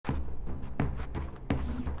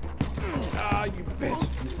Ah, you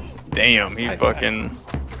bitch. Damn, he fucking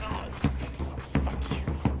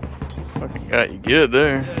got you good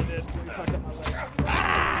there.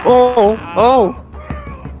 Oh, oh!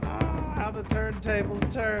 How the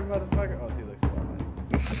turntables turn, motherfucker. Oh, he looks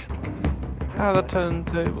about How the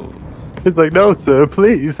turntables. He's like, no, sir,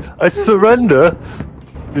 please, I surrender.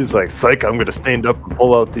 He's like, psych, I'm gonna stand up and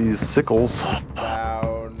pull out these sickles.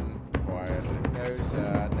 down. Quiet. No,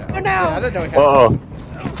 sir. No. Oh, no. I didn't know he had Oh,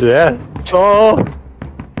 yeah. Oh,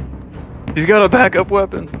 He's got a backup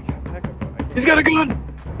weapon. He's got a gun.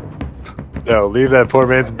 no, leave that poor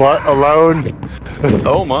man's butt alone.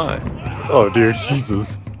 Oh my. Oh dear Jesus.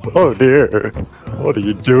 Oh dear. What are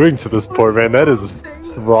you doing to this poor man? That is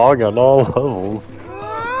wrong on all levels.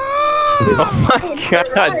 Oh my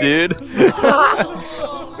god, dude.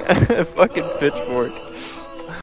 Fucking pitchfork.